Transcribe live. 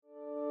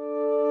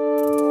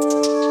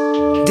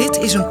Dit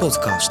is een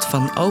podcast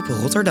van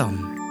Open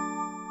Rotterdam.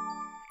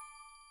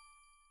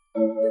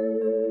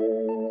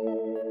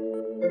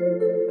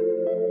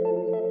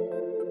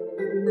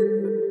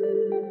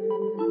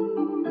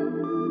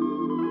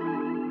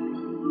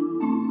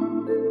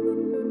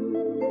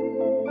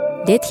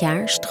 Dit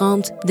jaar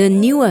stroomt de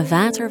Nieuwe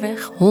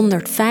Waterweg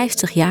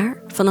 150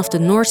 jaar vanaf de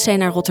Noordzee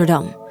naar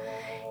Rotterdam.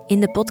 In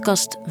de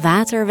podcast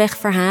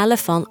Waterwegverhalen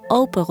van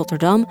Open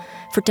Rotterdam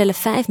vertellen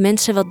 5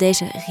 mensen wat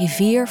deze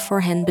rivier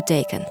voor hen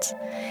betekent.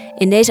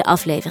 In deze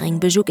aflevering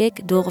bezoek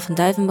ik, Dore van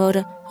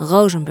Duivenbode,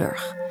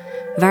 Rozenburg,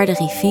 waar de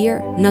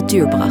rivier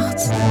natuur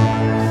bracht.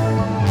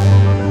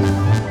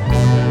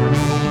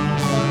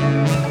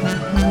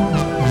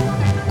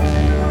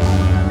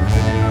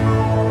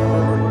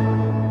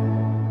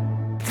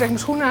 Ik trek mijn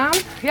schoenen aan.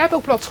 Jij hebt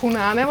ook platschoenen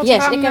aan, hè? Want Yes,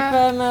 we gaan, ik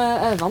heb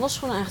mijn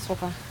wandelschoenen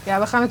aangetrokken. Ja,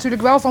 we gaan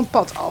natuurlijk wel van het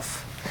pad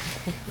af.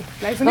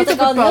 Blijven Wat niet ik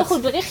op al het een heel pad.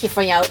 goed berichtje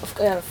van jou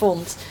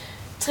vond.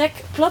 Trek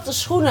platte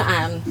schoenen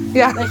aan.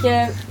 Ja. Dat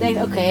je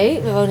denkt,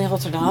 oké, we wonen in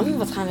Rotterdam.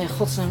 Wat gaan we in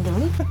godsnaam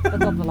doen?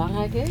 Dat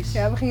belangrijk is.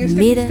 Ja, we gingen een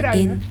stukje Midden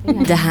struinen.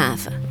 in de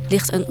haven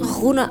ligt een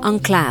groene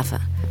enclave,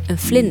 een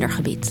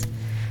vlindergebied.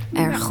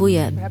 Er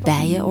groeien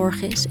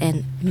bijenorgis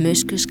en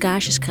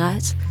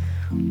muskuskaasjeskruid.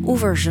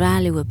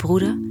 Oeverzwaluwen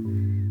broeden.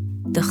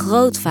 De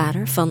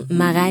grootvader van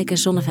Marijke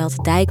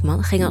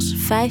Zonneveld-Dijkman ging als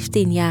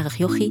 15-jarig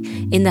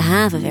jochie in de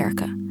haven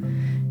werken.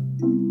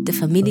 De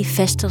familie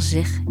vestigde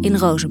zich in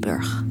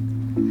Rozenburg.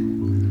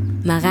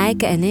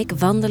 Marijke en ik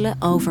wandelen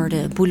over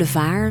de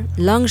boulevard,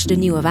 langs de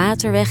Nieuwe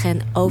Waterweg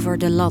en over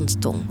de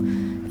Landtong.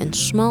 Een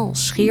smal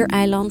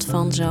schiereiland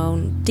van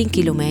zo'n 10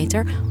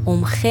 kilometer,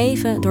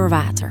 omgeven door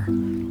water.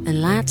 Een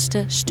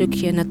laatste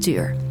stukje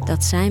natuur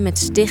dat zij met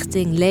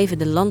Stichting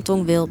Levende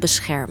Landtong wil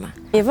beschermen.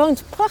 Je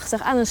woont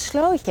prachtig aan een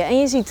slootje en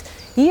je ziet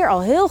hier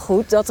al heel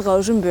goed dat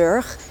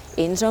Rozenburg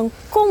in zo'n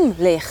kom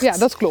ligt. Ja,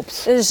 dat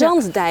klopt. De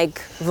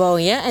Zanddijk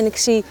woon je en ik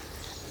zie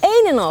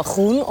een en al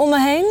groen om me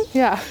heen.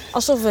 Ja,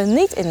 Alsof we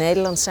niet in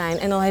Nederland zijn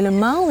en al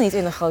helemaal niet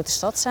in een grote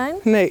stad zijn.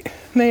 nee.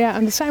 Nee, ja,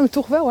 en dat zijn we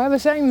toch wel, hè? We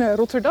zijn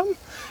Rotterdam.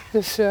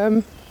 Dus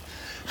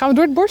gaan we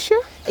door het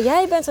bosje?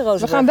 Jij bent in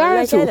Rozenburg. We gaan daar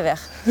Leid jij naartoe.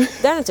 de weg?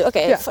 Daar naartoe. Oké,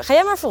 Ja. ga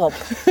jij maar voorop.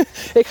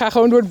 Ik ga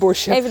gewoon door het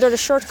bosje. Even door de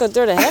shortcut,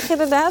 door de heg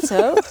inderdaad.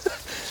 Zo.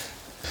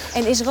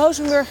 En is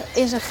Rozenburg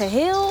in zijn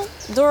geheel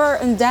door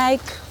een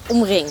dijk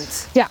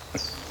omringd? Ja.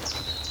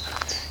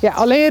 Ja,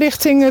 alleen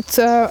richting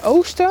het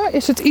oosten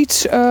is het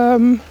iets,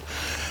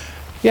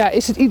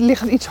 ligt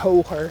het iets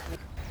hoger.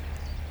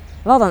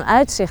 Wat een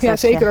uitzicht. Ja, heb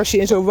je. zeker als je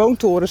in zo'n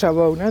woontoren zou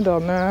wonen,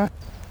 dan...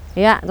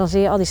 Ja, dan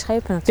zie je al die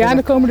schepen Ja, natuurlijk. en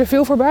dan komen er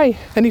veel voorbij.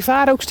 En die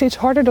varen ook steeds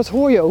harder, dat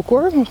hoor je ook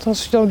hoor. Want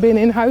als je dan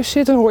binnen in huis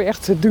zit, dan hoor je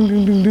echt doen,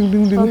 doen, doen, doen,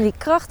 doen. Van die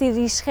kracht die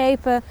die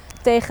schepen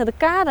tegen de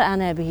kade aan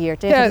hebben hier,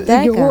 tegen Ja, de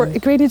dijk je hoort, aan.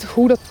 ik weet niet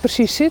hoe dat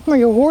precies zit, maar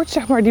je hoort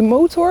zeg maar die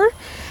motor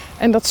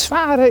en dat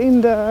zware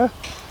in de...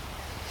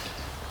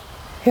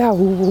 Ja,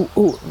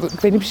 ik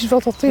weet niet precies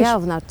wat dat is. Ja, of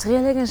het nou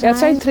trillingen Ja, zijn. het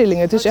zijn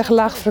trillingen, het is echt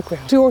laag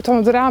frequent. Je hoort dan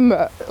het raam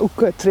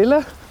ook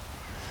trillen.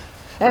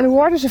 En hoe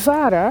harder ze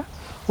varen,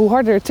 hoe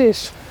harder het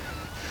is.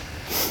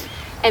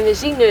 En we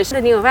zien dus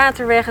de Nieuwe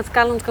Waterweg, het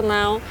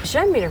Kallandkanaal.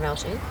 Zwem je er wel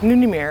eens in? Nu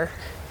niet meer.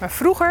 Maar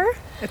vroeger,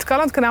 het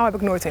Kallandkanaal heb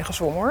ik nooit in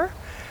gezwommen hoor.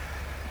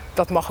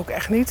 Dat mag ook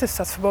echt niet, het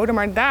staat verboden.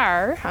 Maar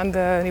daar, aan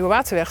de Nieuwe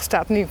Waterweg,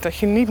 staat niet dat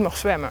je niet mag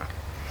zwemmen.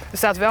 Er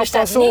staat wel Er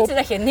staat pas op. niet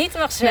dat je niet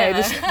mag zwemmen.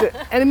 Nee, dus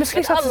en misschien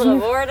Met staat er andere nu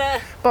woorden.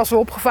 pas wel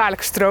op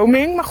gevaarlijke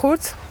stroming, maar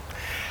goed.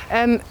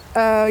 En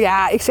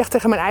ja, ik zeg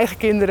tegen mijn eigen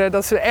kinderen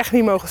dat ze echt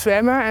niet mogen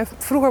zwemmen. En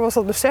vroeger was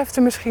dat besef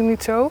er misschien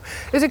niet zo.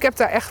 Dus ik heb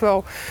daar echt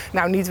wel,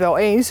 nou niet wel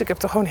eens, ik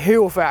heb er gewoon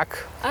heel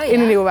vaak Oh, ja. in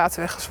de Nieuwe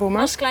Waterweg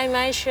gezwommen. Als klein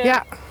meisje.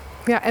 Ja.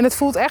 Ja, en het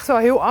voelt echt wel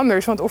heel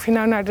anders. Want of je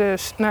nou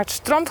naar het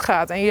strand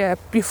gaat en je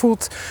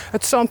voelt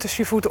het zand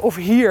tussen je voeten of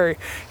hier.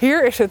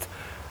 Hier is het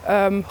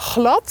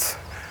glad.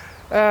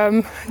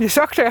 Je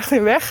zakt er echt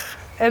in weg.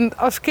 En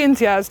als kind,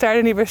 ja, sta je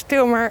er niet bij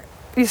stil, maar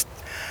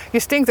je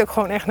stinkt ook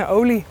gewoon echt naar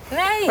olie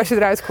Nee. als je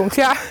eruit komt.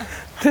 Ja.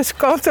 Dus ik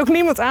kan het ook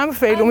niemand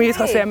aanbevelen om hier te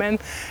gaan nee. zwemmen. En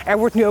er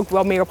wordt nu ook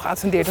wel meer op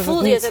geattendeerd. dat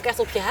Voelde je niet... het ook echt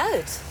op je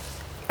huid?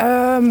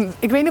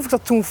 Ik weet niet of ik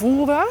dat toen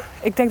voelde.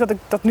 Ik denk dat ik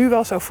dat nu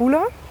wel zou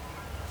voelen.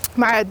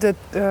 Maar ik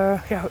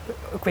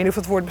weet niet of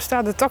het woord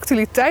bestaat. De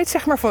tactiliteit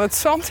zeg maar, van het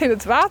zand in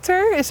het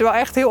water is wel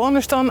echt heel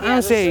anders dan aan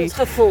dat zee. is het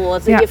gevoel.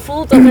 Ja. Je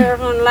voelt dat er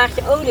gewoon een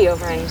laagje olie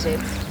overheen zit.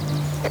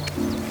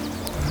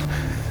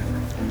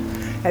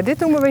 Ja, dit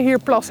noemen we hier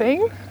plas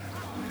 1.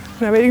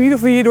 Nou weet ik niet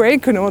of we hier doorheen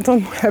kunnen, want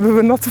dan hebben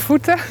we natte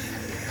voeten.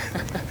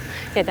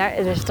 Ja, daar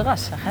is het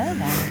drassig, hè?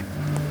 Daar.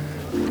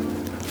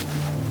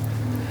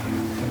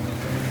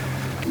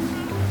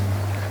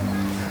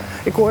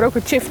 Ik hoor ook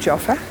een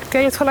tjif-tjaf, hè? Ken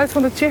je het geluid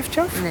van de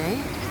tjif-tjaf? Nee.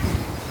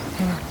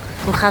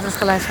 Hoe gaat het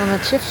geluid van de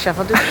chifchaf?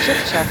 Wat doet de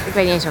chifchaf? Ik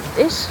weet niet eens wat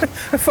het is.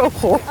 Een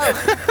vogel.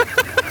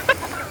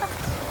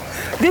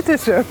 Dit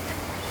is ze.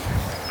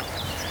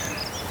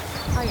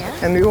 Oh ja?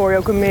 En nu hoor je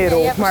ook een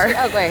merel. Ja, maar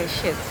precies. Oké,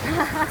 shit.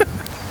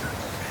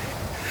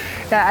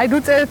 ja, hij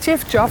doet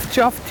tjif-tjaf,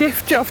 tjaf,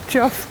 tjif-tjaf,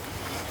 tjaf.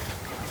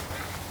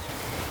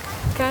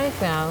 Kijk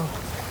nou.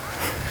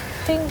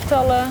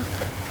 Tientallen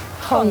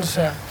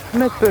Ganzen.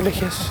 met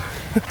bulletjes.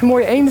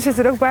 Mooie eenden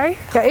zitten er ook bij.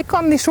 Ja, ik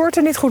kan die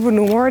soorten niet goed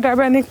benoemen hoor. Daar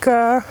ben ik,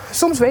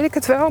 soms weet ik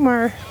het wel,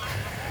 maar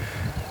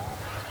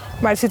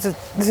er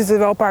zitten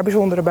wel een paar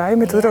bijzondere bij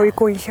met het rode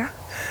kontje.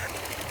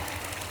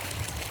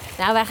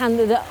 Nou, wij gaan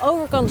de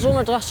overkant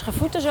zonder drassige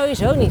voeten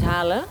sowieso niet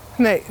halen.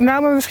 Nee,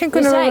 nou, maar misschien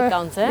kunnen we... De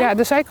zijkant, hè? Ja,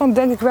 de zijkant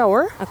denk ik wel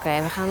hoor.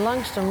 Oké, we gaan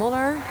langs de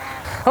modder.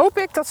 Hoop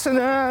ik dat ze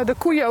de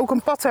koeien ook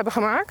een pad hebben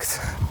gemaakt.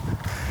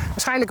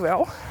 Waarschijnlijk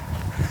wel.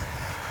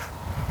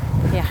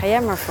 Ja, ga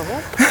jij maar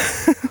voorop.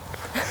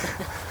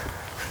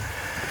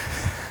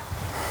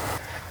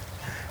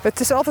 Het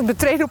is altijd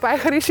betreden op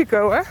eigen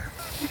risico, hè?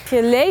 Of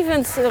je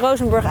levend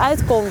Rozenburg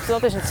uitkomt,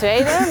 dat is een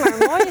tweede,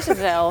 maar mooi is het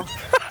wel.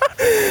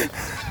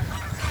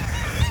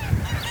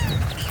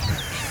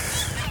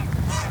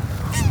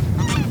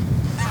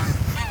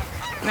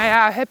 Nou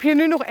ja, heb je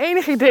nu nog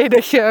enig idee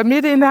dat je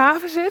midden in de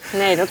haven zit?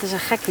 Nee, dat is een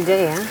gek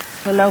idee, hè?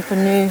 We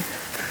lopen nu,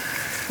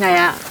 nou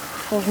ja,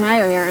 volgens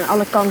mij weer aan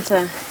alle kanten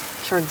een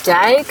soort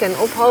dijk en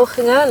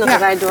ophogingen. En dan gaan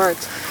wij door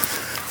het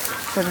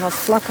wat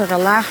vlakkere,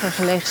 lager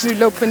gelegen Nu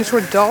lopen we in een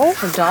soort dal.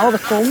 Het dal, de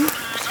kom.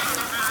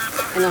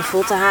 En dan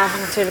voelt de haven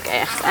natuurlijk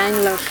echt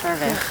eindeloos ver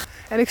weg.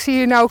 En ik zie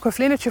hier nou ook een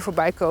vlindertje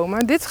voorbij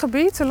komen. Dit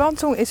gebied, de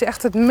Landtong, is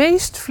echt het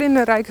meest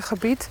vlinderrijke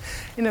gebied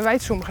in de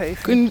Weidse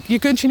omgeving. Je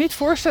kunt je niet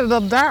voorstellen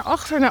dat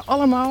daarachter nou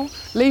allemaal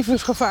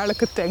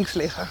levensgevaarlijke tanks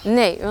liggen.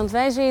 Nee, want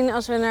wij zien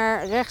als we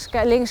naar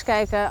links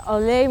kijken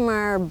alleen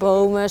maar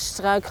bomen,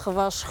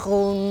 struikgewas,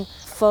 groen,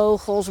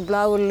 vogels,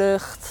 blauwe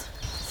lucht.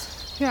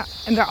 Ja,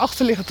 en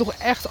daarachter liggen toch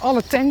echt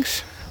alle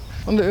tanks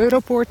van de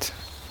Europort.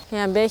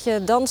 Ja, een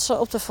beetje dansen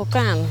op de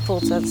vulkaan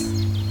voelt het.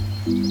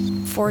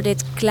 Voor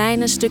dit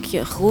kleine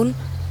stukje groen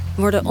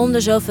worden om de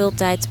zoveel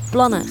tijd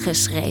plannen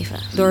geschreven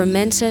door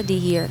mensen die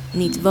hier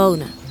niet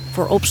wonen.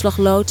 Voor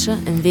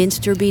opslagloodsen en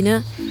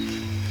windturbine.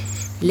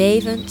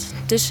 Levend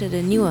tussen de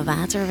Nieuwe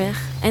Waterweg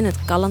en het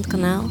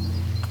Kallandkanaal.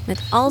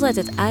 Met altijd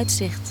het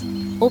uitzicht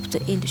op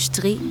de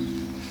industrie.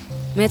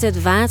 Met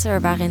het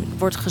water waarin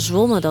wordt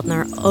gezwommen dat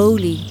naar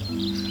olie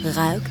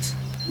ruikt.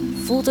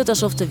 Voelt het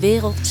alsof de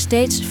wereld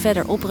steeds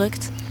verder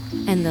oprukt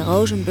en de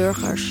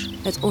Rozenburgers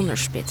het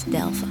onderspit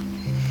delven.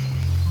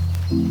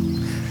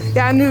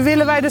 Ja, en nu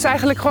willen wij dus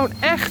eigenlijk gewoon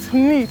echt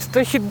niet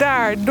dat je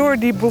daar door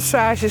die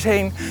bossages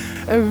heen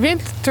een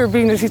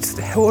windturbine ziet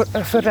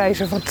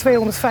verrijzen van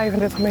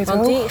 235 meter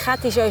hoog. Want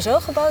gaat die sowieso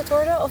gebouwd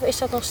worden of is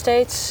dat nog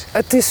steeds...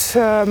 Het is,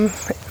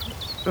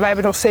 wij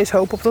hebben nog steeds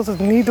hoop op dat het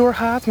niet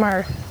doorgaat,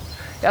 maar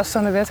ja, als het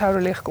aan de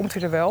wethouder ligt, komt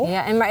hij er wel.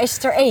 Ja, maar is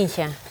het er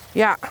eentje?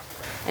 Ja.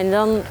 En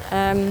dan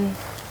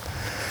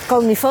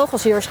komen die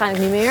vogels hier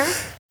waarschijnlijk niet meer?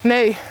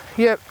 Nee,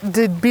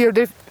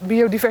 de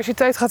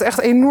biodiversiteit gaat echt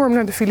enorm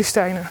naar de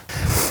Filistijnen.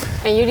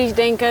 En jullie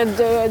denken,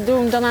 doe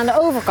hem dan aan de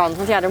overkant,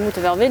 want ja, er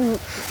moeten wel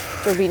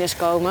windturbines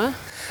komen.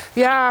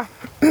 Ja,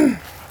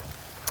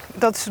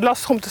 dat is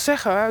lastig om te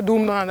zeggen. Hè. Doe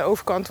hem dan aan de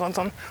overkant, want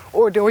dan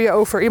oordeel je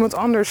over iemand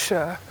anders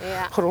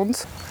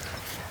grond.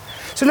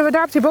 Zullen we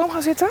daar op die boom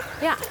gaan zitten?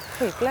 Ja,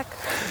 goede plek.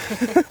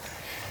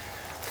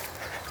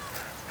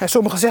 En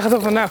sommigen zeggen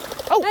dan van nou,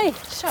 oh, nee,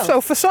 zo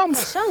verzand.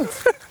 Verzand.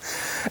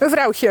 Een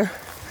vrouwtje.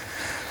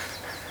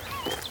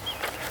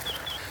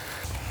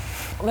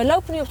 We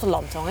lopen nu op de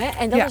Landtong, hè?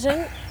 En dat is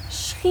een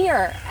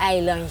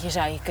schiereilandje,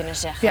 zou je kunnen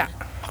zeggen. Ja,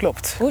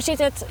 klopt. Hoe zit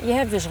het? Je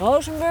hebt dus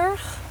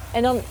Rozenburg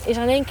en dan is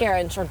er in één keer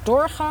een soort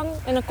doorgang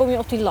en dan kom je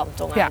op die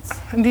Landtong uit. Ja,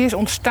 en die is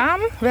ontstaan.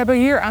 We hebben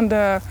hier aan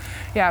de,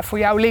 voor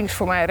jou links,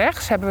 voor mij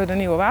rechts, hebben we de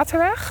Nieuwe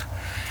Waterweg.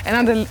 En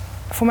aan de,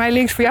 voor mij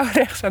links, voor jou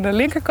rechts, aan de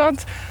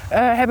linkerkant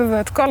hebben we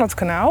het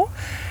Kallandkanaal.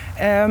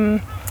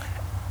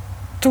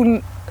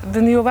 Toen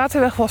de Nieuwe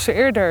Waterweg was er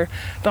eerder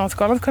dan het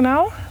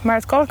Kallandkanaal. Maar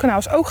het Kallandkanaal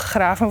is ook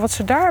gegraven. En wat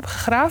ze daar hebben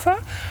gegraven,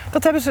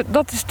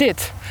 dat is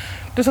dit.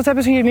 Dus dat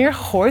hebben ze hier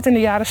neergegooid in de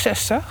jaren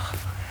 60.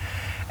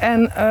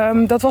 En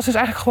dat was dus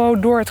eigenlijk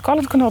gewoon door het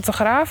Kallandkanaal te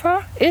graven,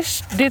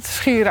 is dit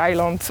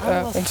schiereiland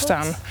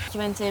ontstaan. Goed. Je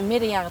bent in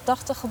midden jaren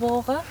 80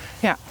 geboren.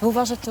 Ja. Hoe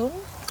was het toen?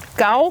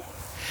 Kaal.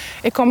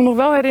 Ik kan me nog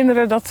wel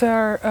herinneren dat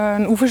er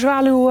een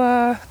oeverzwaluw,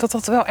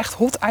 dat wel echt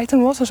hot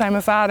item was. Dan zei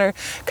mijn vader,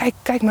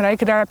 kijk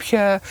Marijke, daar heb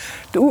je,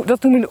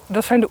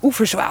 dat zijn de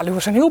oeverzwaluwen,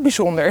 dat zijn heel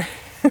bijzonder.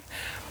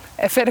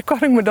 En verder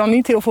kan ik me dan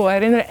niet heel veel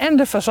herinneren. En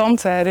de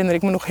fazanten herinner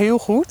ik me nog heel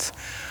goed.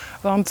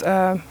 Want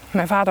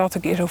mijn vader had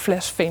een keer zo'n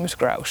fles Famous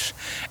Grouse.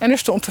 En er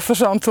stond de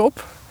fazant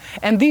op.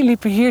 En die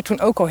liepen hier toen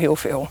ook al heel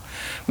veel.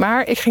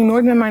 Maar ik ging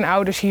nooit met mijn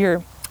ouders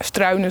hier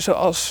struinen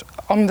zoals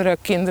andere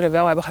kinderen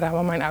wel hebben gedaan.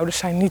 Want mijn ouders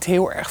zijn niet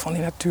heel erg van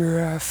die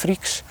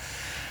natuurfreaks.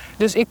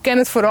 Dus ik ken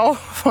het vooral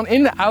van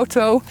in de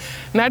auto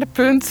naar de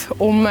punt.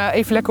 Om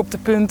even lekker op de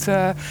punt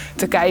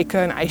te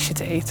kijken, een ijsje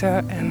te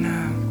eten.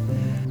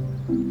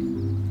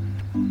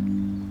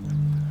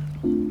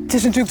 Het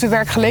is natuurlijk de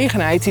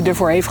werkgelegenheid die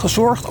ervoor heeft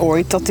gezorgd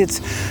ooit dat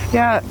dit,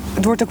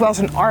 het wordt ook wel eens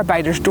een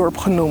arbeidersdorp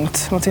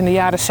genoemd. Want in de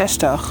jaren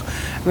 60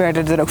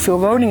 werden er ook veel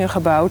woningen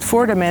gebouwd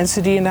voor de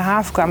mensen die in de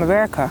haven kwamen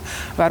werken.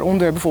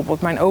 Waaronder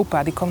bijvoorbeeld mijn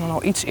opa, die kwam dan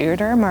al iets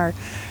eerder. Maar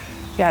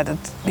ja,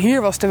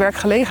 hier was de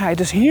werkgelegenheid,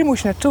 dus hier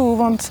moest je naartoe,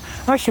 want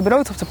dan had je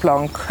brood op de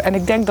plank. En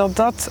ik denk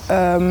dat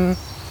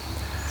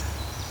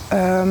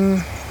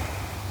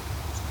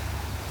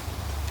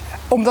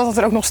omdat het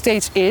er ook nog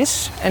steeds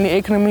is en die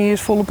economie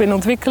is volop in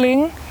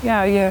ontwikkeling,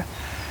 ja, je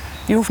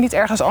hoeft niet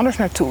ergens anders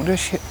naartoe.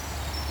 Dus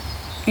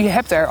je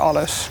hebt er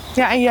alles.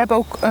 Ja, en je hebt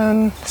ook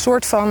een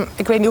soort van,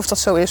 ik weet niet of dat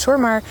zo is hoor,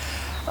 maar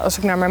als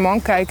ik naar mijn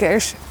man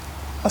kijk,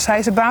 als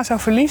hij zijn baan zou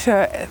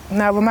verliezen,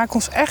 nou, we maken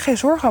ons echt geen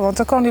zorgen, want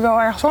dan kan hij wel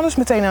ergens anders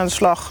meteen aan de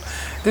slag.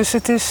 Dus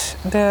het is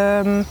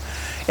de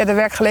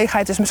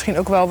werkgelegenheid is misschien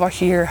ook wel wat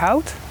je hier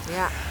houdt.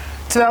 Ja.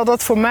 Terwijl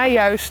dat voor mij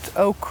juist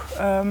ook,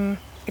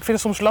 ik vind het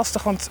soms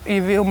lastig, want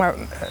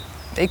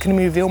de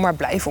economie wil maar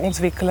blijven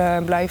ontwikkelen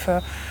en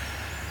blijven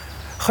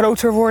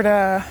groter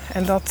worden.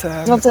 En dat,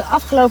 Want de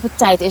afgelopen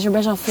tijd is er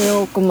best wel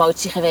veel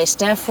commotie geweest,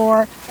 hè,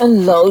 voor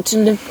een loods,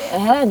 een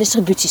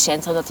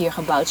distributiecentrum dat hier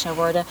gebouwd zou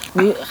worden.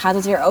 Nu gaat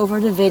het weer over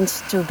de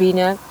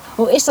windturbine.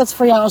 Hoe is dat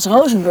voor jou als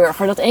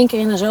Rozenburger? Dat 1 keer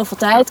in de zoveel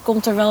tijd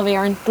komt er wel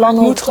weer een plan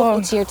om toch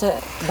iets hier te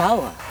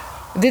bouwen?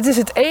 Dit is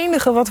het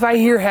enige wat wij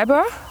hier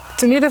hebben,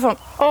 te midden van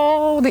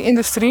al die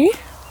industrie.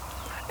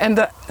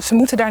 En ze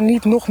moeten daar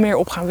niet nog meer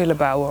op gaan willen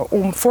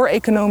bouwen voor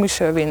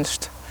economische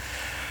winst.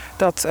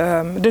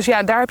 Dus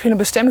ja, daar heb je een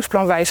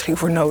bestemmingsplanwijziging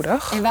voor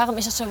nodig. En waarom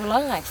is dat zo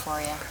belangrijk voor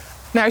je?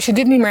 Nou, als je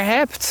dit niet meer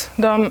hebt,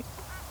 dan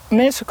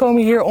mensen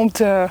komen hier om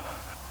te...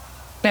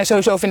 Nou,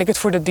 sowieso vind ik het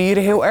voor de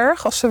dieren heel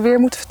erg als ze weer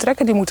moeten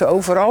vertrekken. Die moeten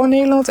overal in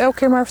Nederland elke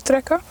keer maar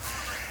vertrekken.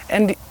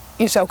 En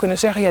je zou kunnen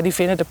zeggen, ja, die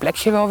vinden de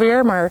plekje wel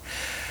weer. Maar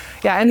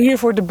ja, en hier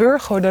voor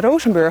de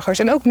Rozenburgers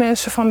en ook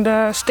mensen van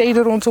de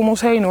steden rondom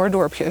ons heen hoor,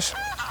 dorpjes.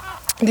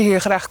 Die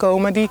hier graag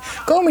komen, die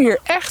komen hier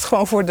echt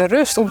gewoon voor de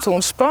rust, om te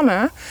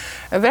ontspannen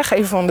en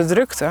weggeven van de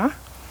drukte.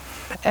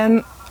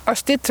 En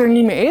als dit er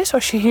niet meer is,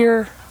 als je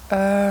hier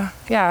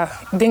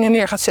dingen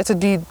neer gaat zetten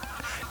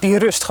die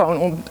rust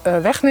gewoon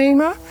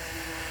wegnemen,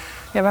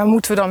 ja, waar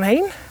moeten we dan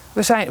heen?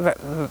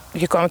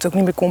 Je kan het ook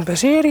niet meer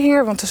compenseren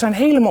hier, want we zijn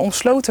helemaal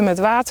omsloten met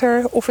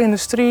water of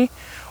industrie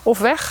of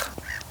weg.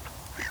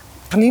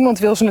 Niemand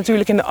wil ze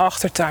natuurlijk in de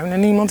achtertuin en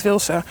niemand wil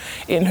ze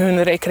in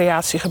hun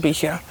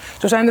recreatiegebiedje.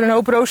 Zo zijn er een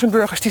hoop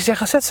Rozenburgers die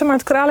zeggen, zet ze maar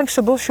het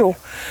Kralingse bos, joh.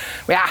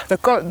 Maar ja,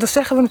 dat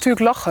zeggen we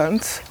natuurlijk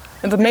lachend.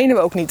 En dat menen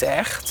we ook niet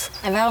echt.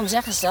 En waarom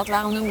zeggen ze dat?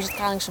 Waarom noemen ze het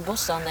Kralingse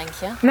bos dan, denk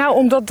je? Nou,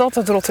 omdat dat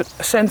het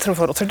centrum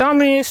van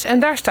Rotterdam is. En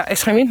daar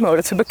is geen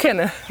windmolen te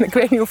bekennen. Ik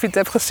weet niet of je het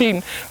hebt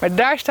gezien. Maar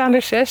daar staan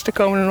er 6, er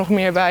komen er nog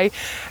meer bij.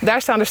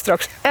 Daar staan er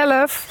straks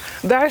 11.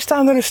 Daar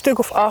staan er een stuk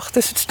of 8.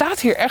 Dus het staat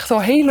hier echt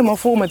al helemaal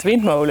vol met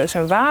windmolens.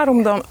 En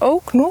waarom dan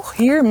ook nog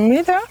hier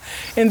midden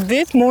in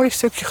dit mooie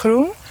stukje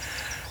groen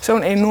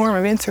zo'n enorme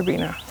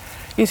windturbine?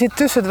 Je zit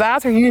tussen het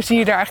water, hier zie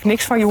je daar eigenlijk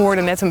niks van. Je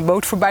hoorde net een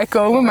boot voorbij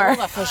komen. Maar...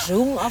 even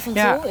zoom af en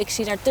toe. Ja. Ik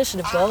zie daar tussen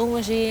de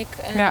bomen zie ik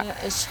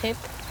een schip.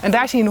 En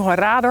daar zie je nog een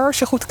radar als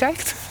je goed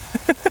kijkt.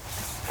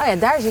 Oh ja,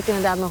 daar zie ik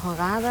inderdaad nog een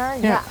radar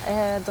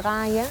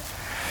draaien.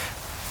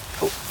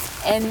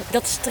 En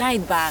dat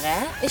strijdbare,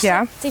 hè? Is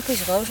dat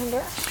typisch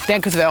Rozenburg? Ik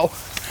denk het wel.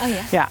 Oh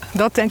ja? Ja,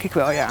 dat denk ik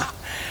wel, ja.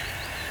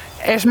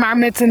 Er is maar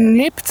met een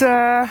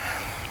nipte...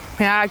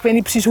 Ja, ik weet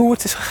niet precies hoe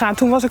het is gegaan.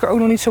 Toen was ik er ook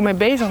nog niet zo mee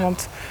bezig,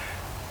 want...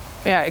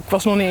 Ja, ik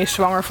was nog niet eens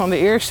zwanger van de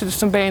eerste, dus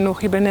dan ben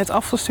je bent net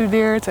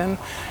afgestudeerd en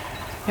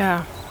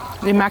ja,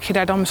 die maak je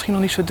daar dan misschien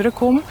nog niet zo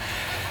druk om.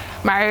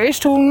 Maar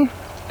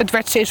het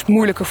werd steeds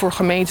moeilijker voor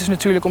gemeentes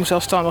natuurlijk om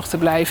zelfstandig te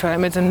blijven. En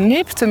met een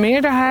nipte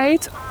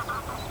meerderheid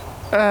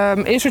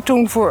is er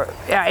toen voor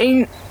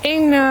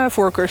één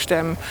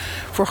voorkeurstem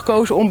voor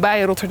gekozen om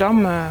bij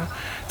Rotterdam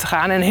te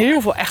gaan. En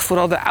heel veel, echt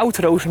vooral de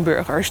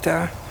oud-Rozenburgers,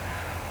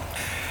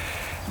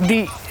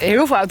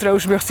 heel veel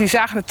oud-Rozenburgers die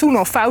zagen het toen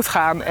al fout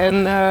gaan.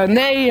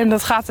 En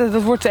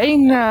dat wordt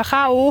één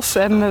chaos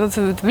en dat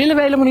willen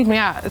we helemaal niet. Maar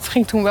ja, het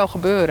ging toen wel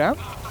gebeuren.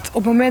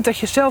 Op het moment dat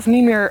je zelf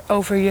niet meer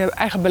over je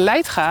eigen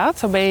beleid gaat,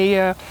 dan ben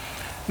je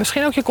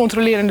misschien ook je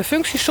controlerende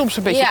functie soms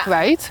een beetje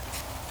kwijt.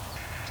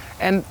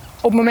 En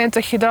op het moment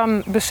dat je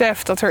dan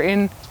beseft dat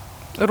er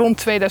rond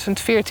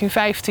 2014,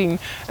 15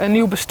 een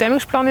nieuw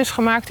bestemmingsplan is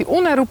gemaakt die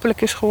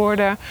onherroepelijk is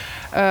geworden,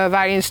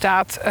 waarin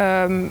staat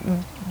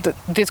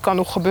dit kan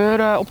nog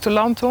gebeuren op de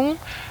landtong.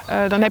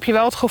 Dan heb je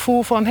wel het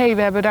gevoel van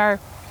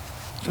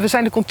we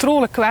zijn de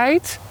controle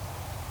kwijt.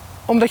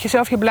 Omdat je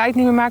zelf je beleid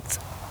niet meer maakt,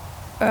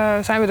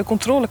 zijn we de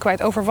controle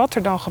kwijt over wat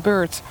er dan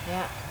gebeurt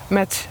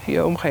met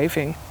je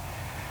omgeving.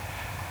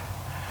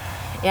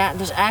 Ja,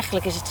 dus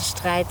eigenlijk is het een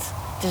strijd.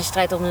 Het is een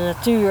strijd om de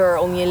natuur,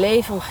 om je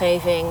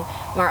leefomgeving,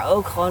 maar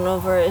ook gewoon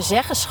over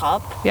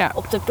zeggenschap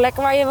op de plek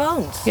waar je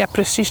woont. Ja,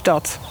 precies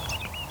dat.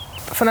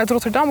 Vanuit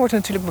Rotterdam wordt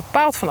het natuurlijk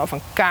bepaald vanaf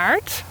een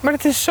kaart. Maar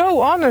het is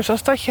zo anders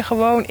als dat je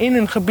gewoon in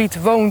een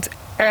gebied woont,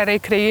 er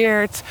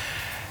recreëert,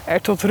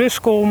 er tot rust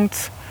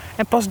komt.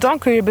 En pas dan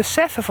kun je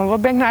beseffen van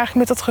wat ben ik nou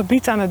eigenlijk met dat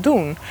gebied aan het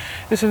doen.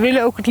 Dus we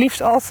willen ook het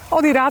liefst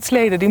al die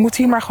raadsleden, die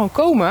moeten hier maar gewoon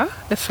komen.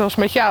 Net zoals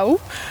met jou.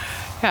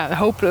 Ja,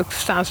 hopelijk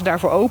staan ze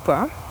daarvoor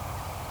open.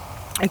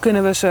 En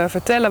kunnen we ze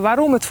vertellen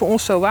waarom het voor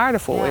ons zo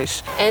waardevol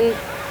is. En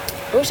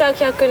hoe zou ik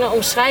jou kunnen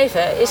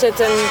omschrijven?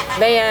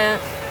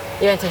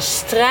 Je bent een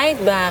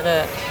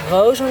strijdbare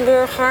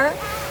Rozenburger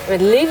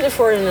met liefde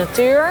voor de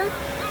natuur.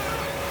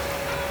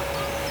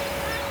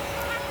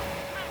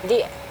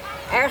 Die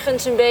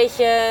ergens een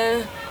beetje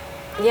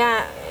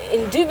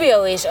in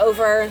dubio is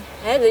over...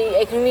 de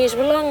economie is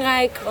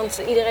belangrijk,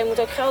 want iedereen moet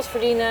ook geld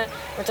verdienen.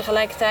 Maar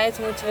tegelijkertijd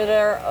moeten we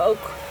er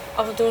ook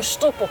af en toe een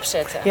stop op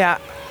zetten.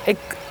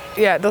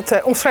 Ja,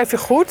 dat omschrijf je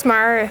goed.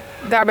 Maar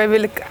daarbij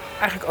wil ik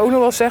eigenlijk ook nog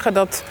wel zeggen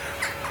dat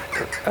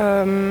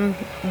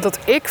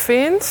ik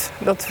vind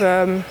dat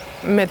we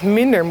met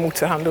minder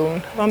moeten gaan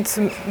doen. Want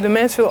de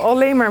mens wil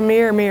alleen maar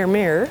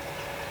meer.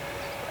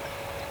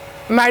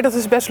 Maar dat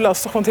is best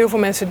lastig, want heel veel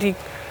mensen die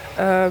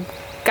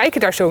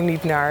kijken daar zo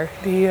niet naar.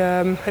 Die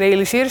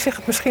realiseren zich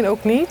het misschien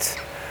ook niet.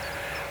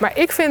 Maar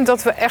ik vind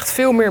dat we echt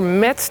veel meer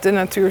met de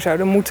natuur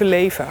zouden moeten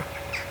leven.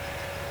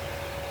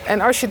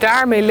 En als je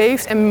daarmee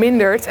leeft en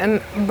mindert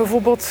en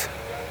bijvoorbeeld...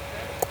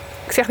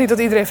 Ik zeg niet dat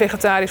iedereen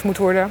vegetarisch moet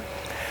worden.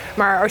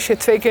 Maar als je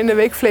 2 keer in de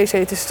week vlees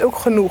eet, is het ook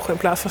genoeg in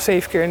plaats van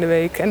 7 keer in de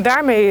week. En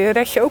daarmee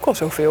red je ook al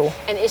zoveel.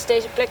 En is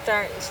deze plek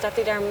staat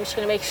die daar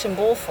misschien een beetje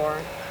symbool voor?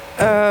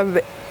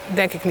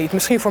 Denk ik niet.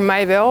 Misschien voor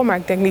mij wel, maar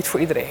ik denk niet voor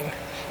iedereen.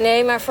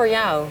 Nee, maar voor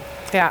jou?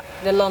 Ja.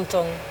 De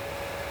landtong?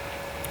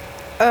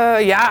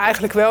 Ja,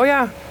 eigenlijk wel,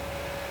 ja.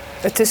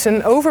 Het is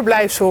een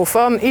overblijfsel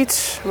van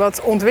iets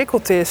wat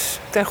ontwikkeld is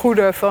ten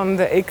goede van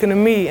de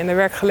economie en de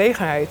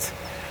werkgelegenheid.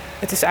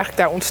 Het is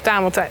eigenlijk daar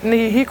ontstaan, want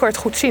hier kan je het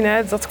goed zien,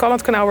 hè? Dat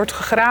Kallandkanaal wordt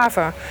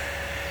gegraven.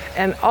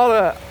 En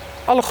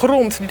alle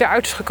grond die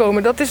daaruit is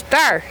gekomen, dat is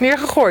daar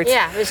neergegooid.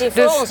 Ja, we zien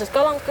voor ons het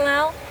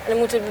Kallandkanaal. En dan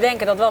moeten we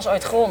bedenken, dat was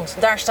ooit grond.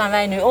 Daar staan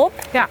wij nu op.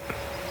 Ja.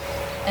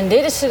 En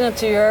dit is de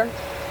natuur.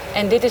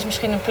 En dit is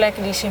misschien een plek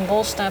die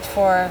symbool staat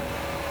voor...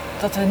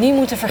 dat we niet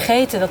moeten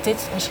vergeten dat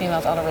dit misschien wel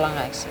het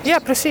allerbelangrijkste is. Ja,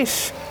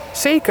 precies.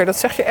 Zeker, dat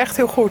zeg je echt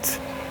heel goed.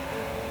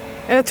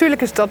 En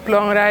natuurlijk is dat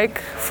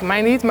belangrijk, voor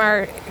mij niet,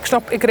 maar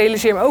ik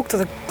realiseer me ook dat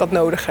ik dat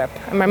nodig heb.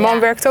 En mijn man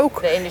werkt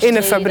ook in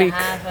een fabriek.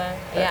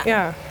 De haven,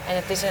 ja. En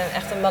het is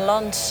echt een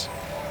balans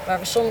waar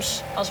we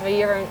soms, als we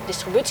hier een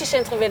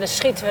distributiecentrum willen,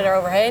 schieten we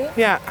eroverheen.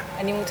 Ja.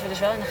 En die moeten we dus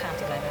wel in de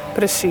gaten blijven houden.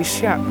 Precies,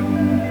 ja.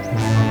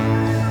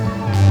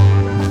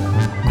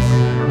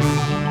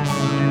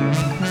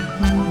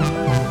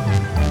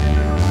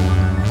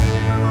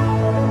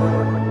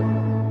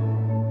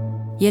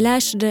 Je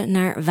luisterde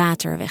naar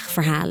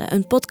Waterwegverhalen,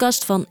 een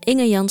podcast van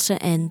Inge Jansen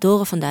en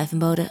Dore van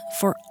Duivenbode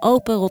voor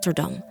Open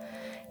Rotterdam.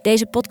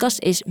 Deze podcast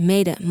is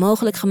mede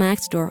mogelijk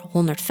gemaakt door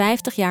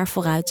 150 jaar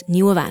vooruit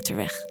Nieuwe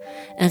Waterweg.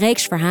 Een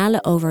reeks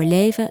verhalen over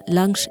leven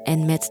langs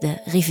en met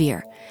de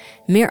rivier.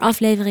 Meer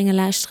afleveringen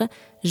luisteren?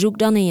 Zoek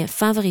dan in je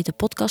favoriete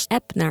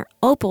podcast-app naar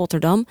Open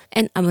Rotterdam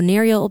en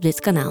abonneer je op dit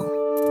kanaal.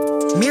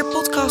 Meer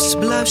podcasts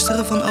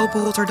beluisteren van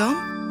Open Rotterdam?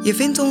 Je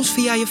vindt ons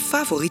via je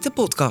favoriete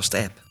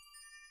podcast-app.